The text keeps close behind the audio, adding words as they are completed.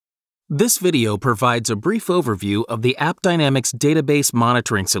This video provides a brief overview of the AppDynamics database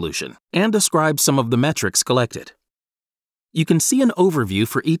monitoring solution and describes some of the metrics collected. You can see an overview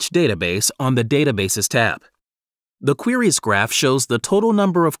for each database on the Databases tab. The Queries graph shows the total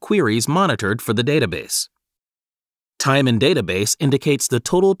number of queries monitored for the database. Time in Database indicates the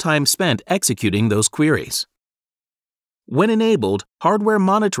total time spent executing those queries. When enabled, hardware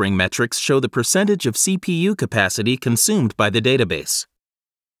monitoring metrics show the percentage of CPU capacity consumed by the database.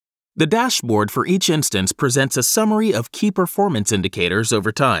 The dashboard for each instance presents a summary of key performance indicators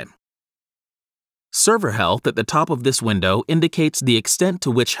over time. Server health at the top of this window indicates the extent to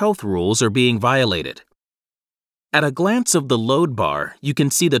which health rules are being violated. At a glance of the load bar, you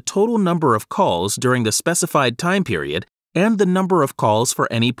can see the total number of calls during the specified time period and the number of calls for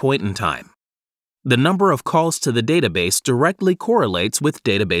any point in time. The number of calls to the database directly correlates with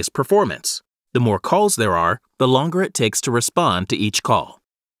database performance. The more calls there are, the longer it takes to respond to each call.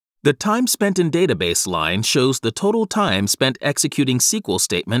 The time spent in database line shows the total time spent executing SQL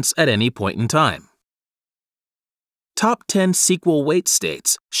statements at any point in time. Top 10 SQL wait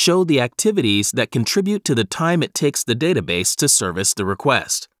states show the activities that contribute to the time it takes the database to service the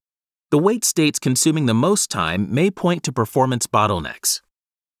request. The wait states consuming the most time may point to performance bottlenecks.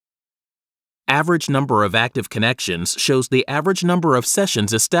 Average number of active connections shows the average number of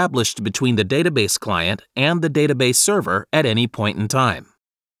sessions established between the database client and the database server at any point in time.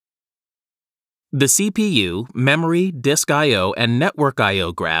 The CPU, memory, disk I/O, and network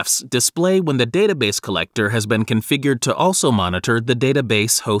I/O graphs display when the database collector has been configured to also monitor the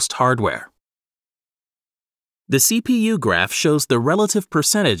database host hardware. The CPU graph shows the relative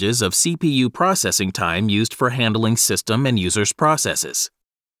percentages of CPU processing time used for handling system and users' processes.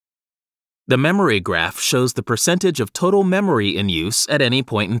 The memory graph shows the percentage of total memory in use at any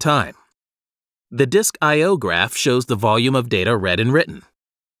point in time. The disk I/O graph shows the volume of data read and written.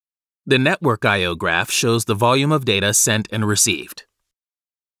 The network I/O graph shows the volume of data sent and received.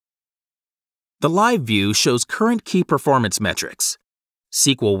 The live view shows current key performance metrics,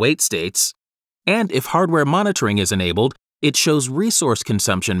 SQL wait states, and if hardware monitoring is enabled, it shows resource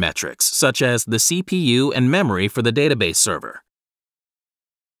consumption metrics such as the CPU and memory for the database server.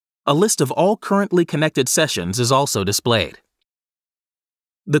 A list of all currently connected sessions is also displayed.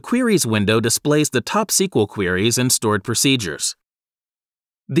 The Queries window displays the top SQL queries and stored procedures.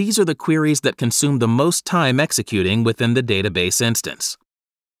 These are the queries that consume the most time executing within the database instance.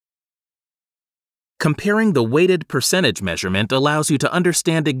 Comparing the weighted percentage measurement allows you to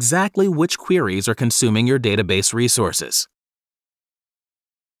understand exactly which queries are consuming your database resources.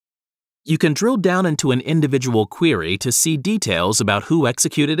 You can drill down into an individual query to see details about who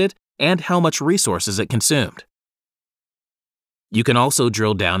executed it and how much resources it consumed. You can also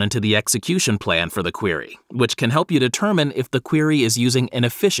drill down into the execution plan for the query, which can help you determine if the query is using an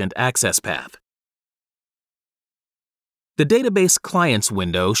efficient access path. The Database Clients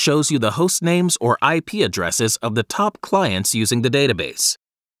window shows you the host names or IP addresses of the top clients using the database.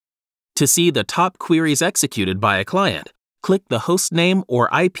 To see the top queries executed by a client, click the host name or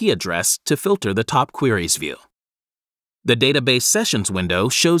IP address to filter the top queries view. The Database Sessions window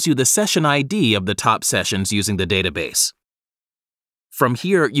shows you the session ID of the top sessions using the database. From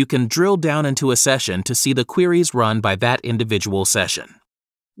here, you can drill down into a session to see the queries run by that individual session.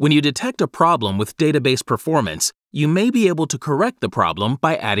 When you detect a problem with database performance, you may be able to correct the problem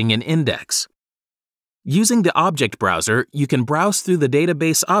by adding an index. Using the object browser, you can browse through the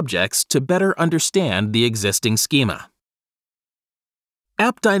database objects to better understand the existing schema.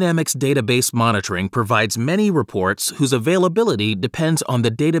 AppDynamics database monitoring provides many reports whose availability depends on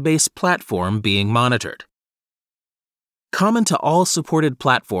the database platform being monitored. Common to all supported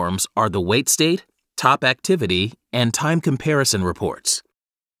platforms are the wait state, top activity, and time comparison reports.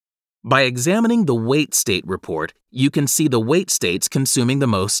 By examining the wait state report, you can see the wait states consuming the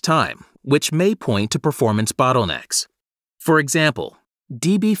most time, which may point to performance bottlenecks. For example,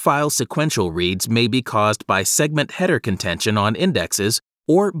 DB file sequential reads may be caused by segment header contention on indexes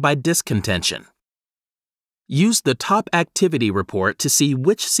or by disk contention. Use the top activity report to see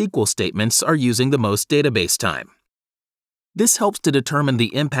which SQL statements are using the most database time. This helps to determine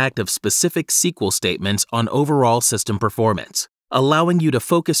the impact of specific SQL statements on overall system performance, allowing you to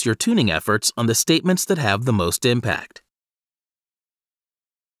focus your tuning efforts on the statements that have the most impact.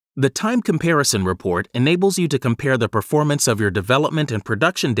 The time comparison report enables you to compare the performance of your development and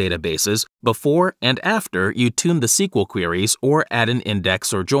production databases before and after you tune the SQL queries or add an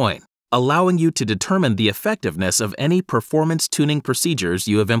index or join, allowing you to determine the effectiveness of any performance tuning procedures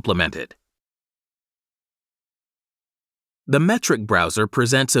you have implemented. The metric browser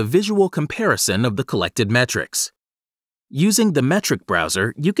presents a visual comparison of the collected metrics. Using the metric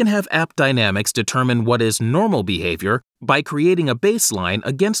browser, you can have AppDynamics determine what is normal behavior by creating a baseline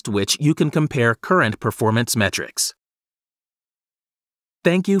against which you can compare current performance metrics.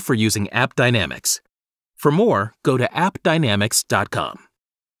 Thank you for using AppDynamics. For more, go to appdynamics.com.